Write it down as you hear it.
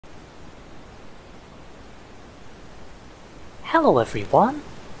Hello everyone,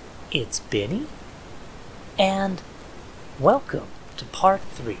 it's Benny, and welcome to part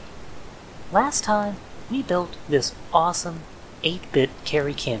 3. Last time, we built this awesome 8-bit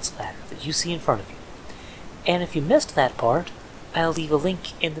carry cancel adder that you see in front of you. And if you missed that part, I'll leave a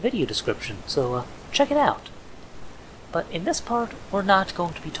link in the video description, so check it out. But in this part, we're not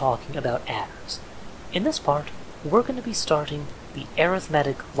going to be talking about adders. In this part, we're going to be starting the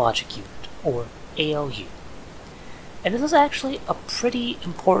Arithmetic Logic Unit, or ALU. And this is actually a pretty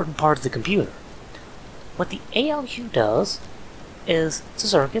important part of the computer. What the ALU does is it's a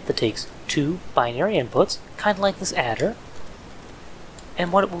circuit that takes 2 binary inputs, kind of like this adder,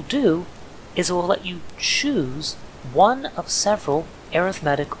 and what it will do is it will let you choose one of several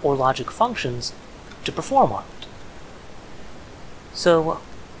arithmetic or logic functions to perform on it.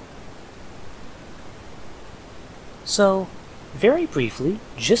 So very briefly,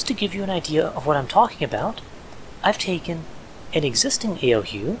 just to give you an idea of what I'm talking about, I've taken an existing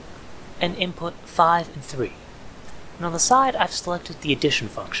ALU and input 5 and 3. And on the side, I've selected the addition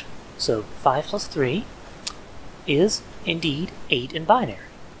function. So 5 plus 3 is indeed 8 in binary.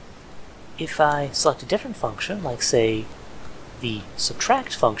 If I select a different function, like say the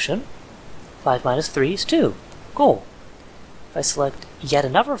subtract function, 5 minus 3 is 2. Cool. If I select yet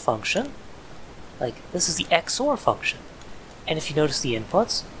another function, like this is the XOR function, and if you notice the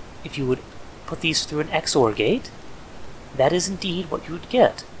inputs, if you would put these through an XOR gate, that is indeed what you would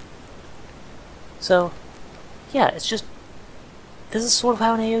get. So, yeah, it's just, this is sort of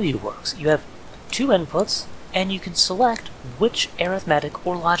how an ALU works. You have 2 inputs, and you can select which arithmetic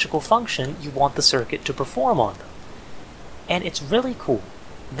or logical function you want the circuit to perform on them. And it's really cool.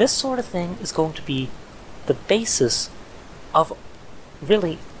 This sort of thing is going to be the basis of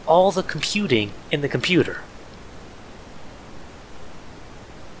really all the computing in the computer.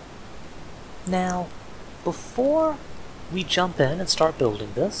 Now, before we jump in and start building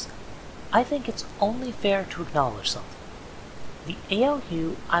this, I think it's only fair to acknowledge something. The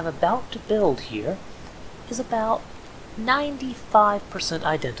ALU I'm about to build here is about 95%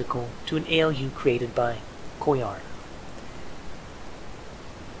 identical to an ALU created by Koyarno.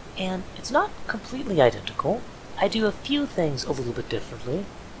 And it's not completely identical. I do a few things a little bit differently,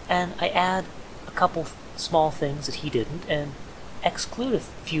 and I add a couple small things that he didn't, and exclude a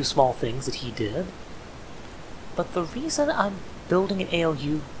few small things that he did. But the reason I'm building an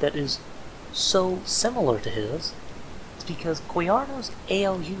ALU that is so similar to his is because Koyarno's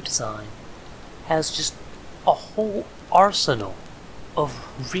ALU design has just a whole arsenal of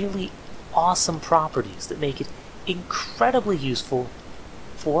really awesome properties that make it incredibly useful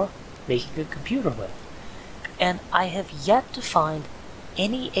for making a computer with. And I have yet to find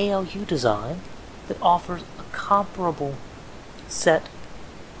any ALU design that offers a comparable set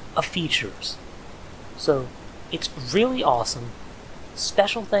of features. So it's really awesome.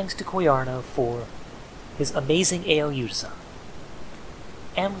 Special thanks to Koyarno for his amazing ALU design.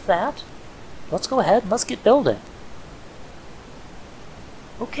 And with that, let's go ahead and let's get building.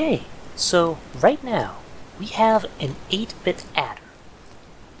 Okay, so right now we have an 8-bit adder.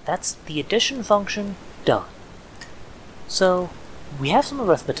 That's the addition function done. So we have some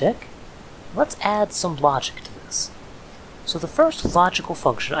arithmetic. Let's add some logic to this. So the first logical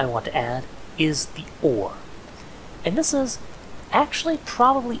function I want to add is the OR. And this is actually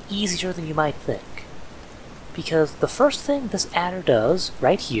probably easier than you might think, because the first thing this adder does,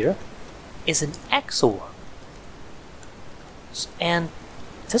 right here, is an XOR. And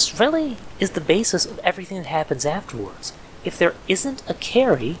this really is the basis of everything that happens afterwards. If there isn't a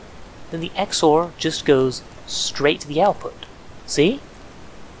carry, then the XOR just goes straight to the output. See?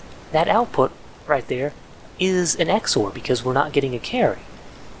 That output right there is an XOR because we're not getting a carry.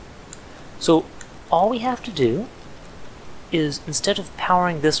 So all we have to do is, instead of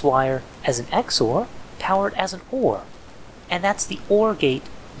powering this wire as an XOR, power it as an OR. And that's the OR gate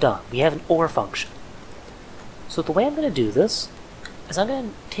done. We have an OR function. So the way I'm going to do this is I'm going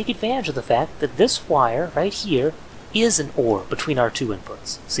to take advantage of the fact that this wire right here is an OR between our 2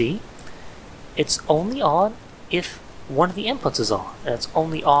 inputs. See? It's only on if one of the inputs is on, and it's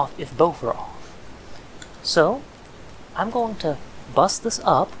only off if both are off. So I'm going to bust this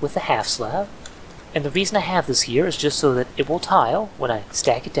up with a half slab. And the reason I have this here is just so that it will tile when I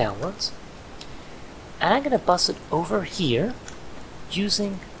stack it downwards. And I'm going to bust it over here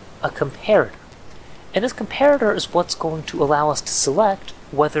using a comparator. And this comparator is what's going to allow us to select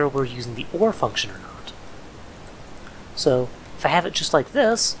whether we're using the OR function or not. So if I have it just like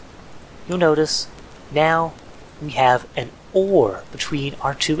this, you'll notice now we have an OR between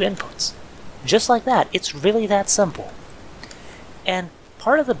our 2 inputs. Just like that. It's really that simple. And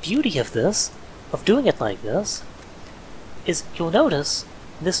part of the beauty of this, of doing it like this, is you'll notice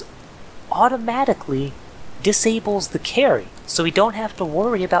this automatically disables the carry, so we don't have to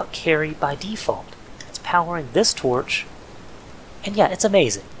worry about carry by default. It's powering this torch, and yeah, it's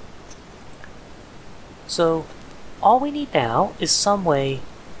amazing. So all we need now is some way,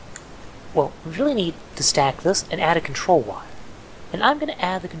 well, we really need to stack this and add a control wire. And I'm going to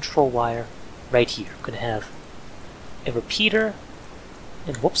add the control wire right here. I'm going to have a repeater,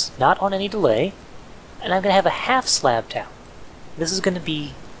 and whoops, not on any delay, and I'm going to have a half slab tower. This is going to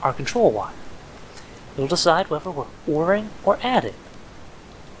be our control wire. We'll decide whether we're ORing or adding.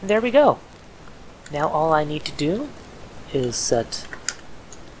 And there we go. Now all I need to do is set...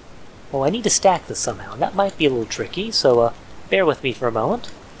 Well, I need to stack this somehow, and that might be a little tricky, so bear with me for a moment.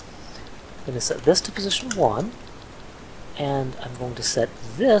 I'm going to set this to position 1, and I'm going to set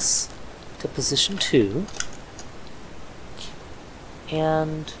this to position 2,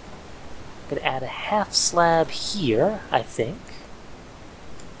 and I'm going to add a half slab here, I think.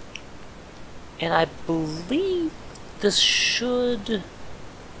 And I believe this should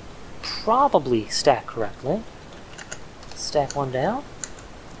probably stack correctly. Stack one down.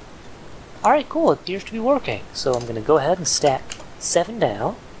 Alright, cool, it appears to be working. So I'm going to go ahead and stack 7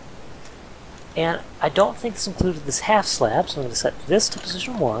 down. And I don't think this included this half slab, so I'm going to set this to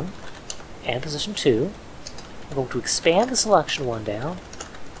position 1 and position 2. I'm going to expand the selection 1 down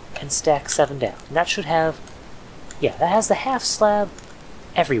and stack 7 down. And that should have, yeah, that has the half slab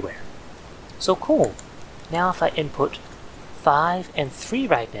everywhere. So cool. Now if I input 5 and 3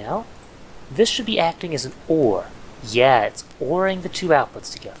 right now, this should be acting as an OR. Yeah, it's ORing the two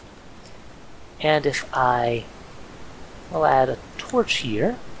outputs together. And if I will add a torch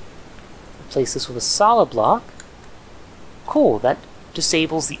here, replace this with a solid block, cool, that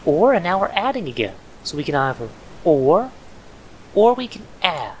disables the OR, and now we're adding again. So we can either OR, or we can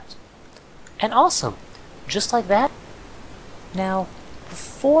add. And awesome! Just like that. Now,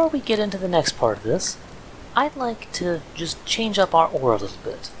 before we get into the next part of this, I'd like to just change up our OR a little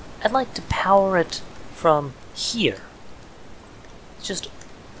bit. I'd like to power it from here. Just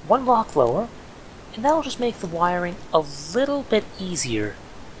one block lower, and that'll just make the wiring a little bit easier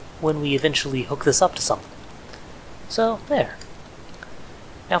when we eventually hook this up to something. So, there.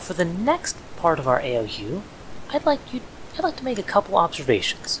 Now for the next part of our ALU, I'd like to make a couple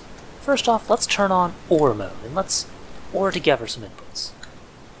observations. First off, let's turn on OR mode, and let's OR together some inputs.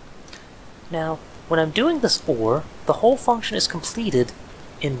 Now, when I'm doing this OR, the whole function is completed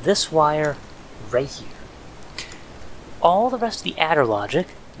in this wire right here. All the rest of the adder logic,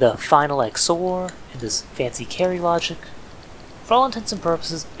 the final XOR, and this fancy carry logic, for all intents and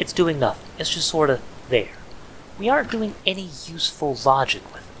purposes, it's doing nothing. It's just sort of there. We aren't doing any useful logic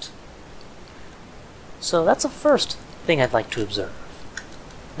with it. So that's the first thing I'd like to observe.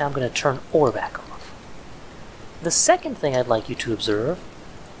 Now I'm going to turn OR back off. The second thing I'd like you to observe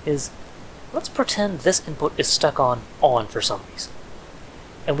is, let's pretend this input is stuck on for some reason,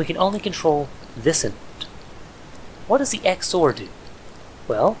 and we can only control this input. What does the XOR do?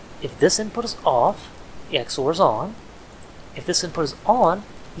 Well, if this input is off, the XOR is on. If this input is on,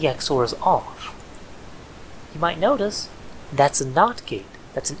 the XOR is off. You might notice that's a NOT gate,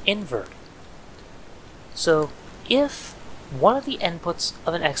 that's an inverter. So if one of the inputs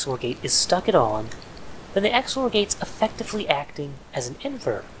of an XOR gate is stuck at on, then the XOR gate's effectively acting as an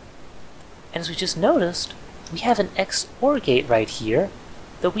inverter. And as we just noticed, we have an XOR gate right here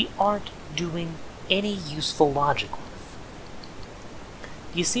that we aren't doing any useful logic with.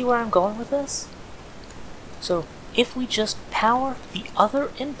 Do you see where I'm going with this? So if we just power the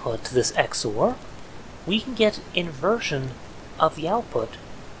other input to this XOR, we can get inversion of the output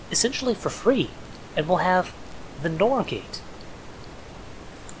essentially for free, and we'll have the NOR gate.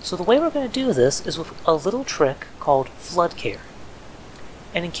 So the way we're going to do this is with a little trick called flood carry.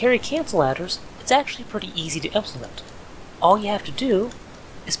 And in carry cancel adders, it's actually pretty easy to implement. All you have to do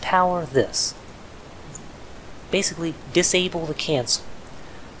is power this. Basically, disable the cancel.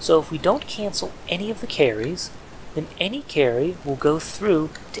 So if we don't cancel any of the carries, then any carry will go through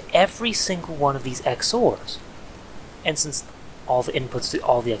to every single one of these XORs. And since all the inputs to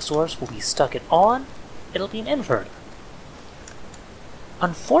all the XORs will be stuck at on, it'll be an inverter.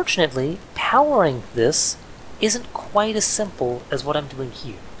 Unfortunately, powering this isn't quite as simple as what I'm doing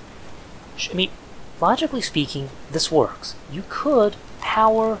here. I mean, logically speaking, this works. You could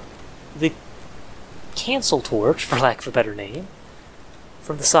power the cancel torch, for lack of a better name,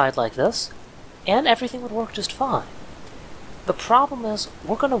 from the side like this, and everything would work just fine. The problem is,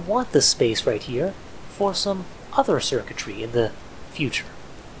 we're going to want this space right here for some other circuitry in the future.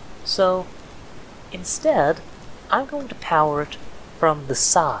 So, instead, I'm going to power it from the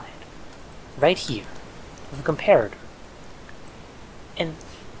side, right here, with a comparator. And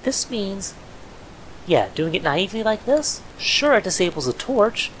this means, yeah, doing it naively like this, sure it disables the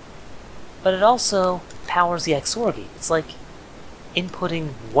torch, but it also powers the XOR gate. It's like inputting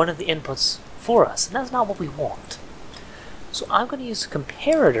one of the inputs for us, and that's not what we want. So I'm going to use a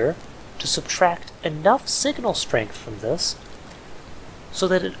comparator to subtract enough signal strength from this so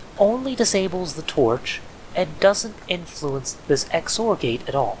that it only disables the torch and doesn't influence this XOR gate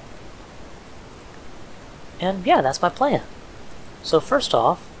at all. And yeah, that's my plan. So first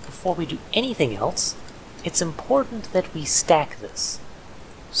off, before we do anything else, it's important that we stack this.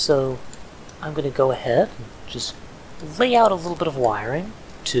 So I'm going to go ahead and just lay out a little bit of wiring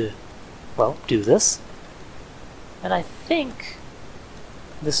to, well, do this. And I think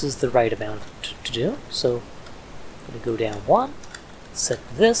this is the right amount to do. So I'm going to go down 1, set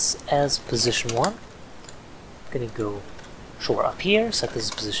this as position 1. I'm going to go shore up here, set this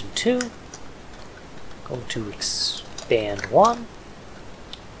as position 2. Going to expand 1.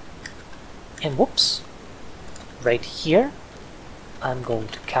 And whoops, right here, I'm going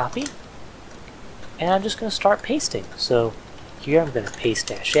to copy. And I'm just going to start pasting. So here I'm going to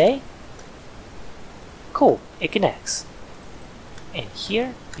paste -A. Cool, it connects. And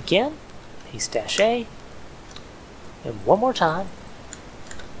here, again, paste -A. And one more time.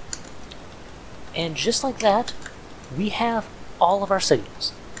 And just like that, we have all of our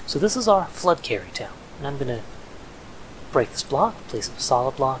signals. So this is our flood carry town. And I'm going to break this block, place a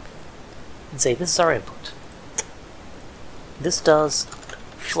solid block, and say this is our input. This does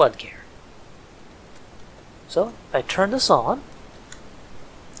flood carry. So if I turn this on,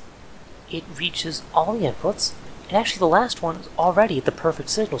 it reaches all the inputs, and actually the last one is already at the perfect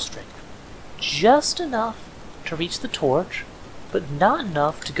signal strength. Just enough to reach the torch, but not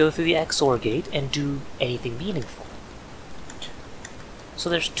enough to go through the XOR gate and do anything meaningful. So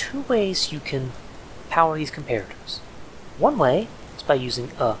there's two ways you can power these comparators. One way is by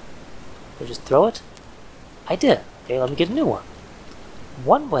using a... Did I just throw it? I did. Okay, let me get a new one.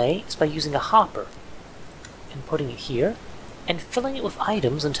 One way is by using a hopper and putting it here and filling it with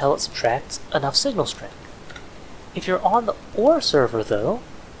items until it subtracts enough signal strength. If you're on the OR server, though,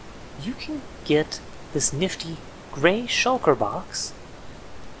 you can get this nifty gray shulker box,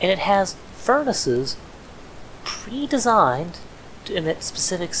 and it has furnaces pre-designed to emit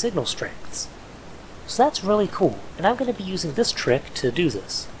specific signal strengths. So that's really cool, and I'm going to be using this trick to do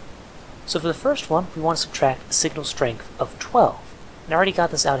this. So for the first one, we want to subtract a signal strength of 12. And I already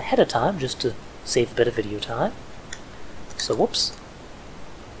got this out ahead of time just to save a bit of video time. So whoops,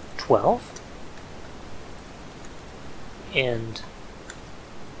 12. And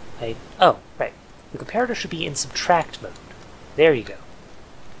oh, right. The comparator should be in subtract mode. There you go.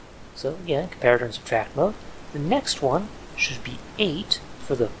 So yeah, comparator in subtract mode. The next one should be 8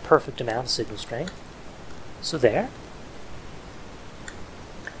 for the perfect amount of signal strength. So there.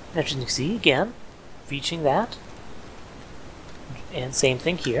 And as you can see, again, reaching that. And same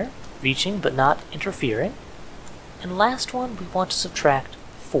thing here. Reaching but not interfering. And last one, we want to subtract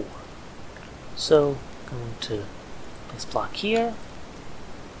 4. So going to this block here,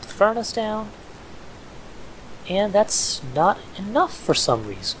 put the furnace down, and that's not enough for some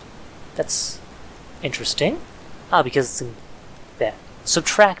reason. That's interesting. Because it's in that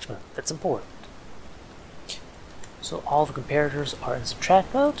subtract mode. That's important. So all the comparators are in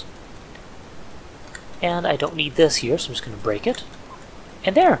subtract mode. And I don't need this here, so I'm just going to break it.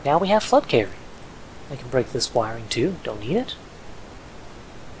 And there, now we have flood carry. I can break this wiring too, don't need it.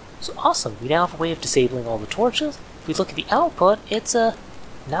 So awesome, we now have a way of disabling all the torches. If we look at the output, it's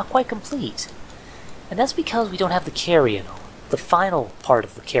not quite complete. And that's because we don't have the carry in on, the final part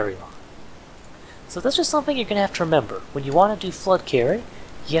of the carry line. So that's just something you're going to have to remember. When you want to do flood carry,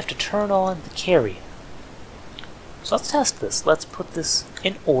 you have to turn on the carry. So let's test this. Let's put this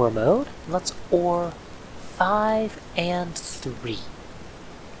in OR mode. Let's OR 5 and 3.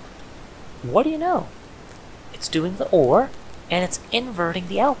 What do you know? It's doing the OR, and it's inverting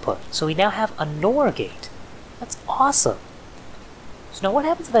the output. So we now have a NOR gate. That's awesome. So now what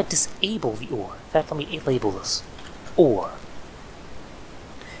happens if I disable the OR? In fact, let me label this OR.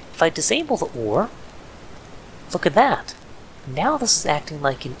 If I disable the OR, look at that. Now this is acting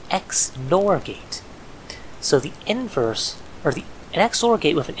like an XNOR gate. So the inverse, or an XOR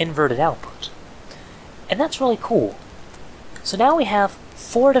gate with an inverted output. And that's really cool. So now we have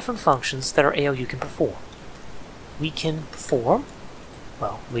 4 different functions that our ALU can perform. We can perform,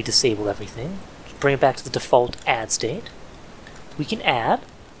 well, we disable everything, bring it back to the default add state. We can add,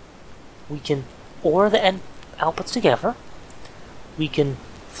 we can OR the end outputs together, we can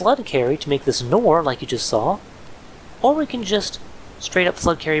flood carry to make this NOR like you just saw, or we can just straight up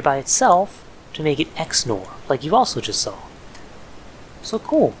flood carry by itself to make it XNOR like you also just saw. So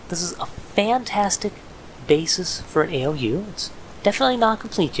cool. This is a fantastic basis for an ALU. It's definitely not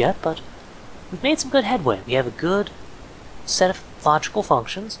complete yet, but we've made some good headway. We have a good set of logical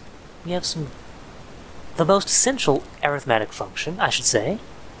functions. We have the most essential arithmetic function, I should say.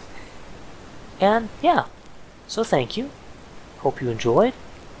 And yeah, so thank you. Hope you enjoyed.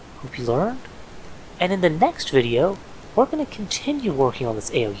 Hope you learned. And in the next video, we're going to continue working on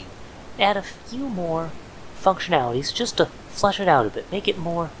this ALU. Add a few more functionalities just to flesh it out a bit, make it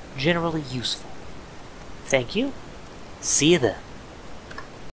more generally useful. Thank you. See you then.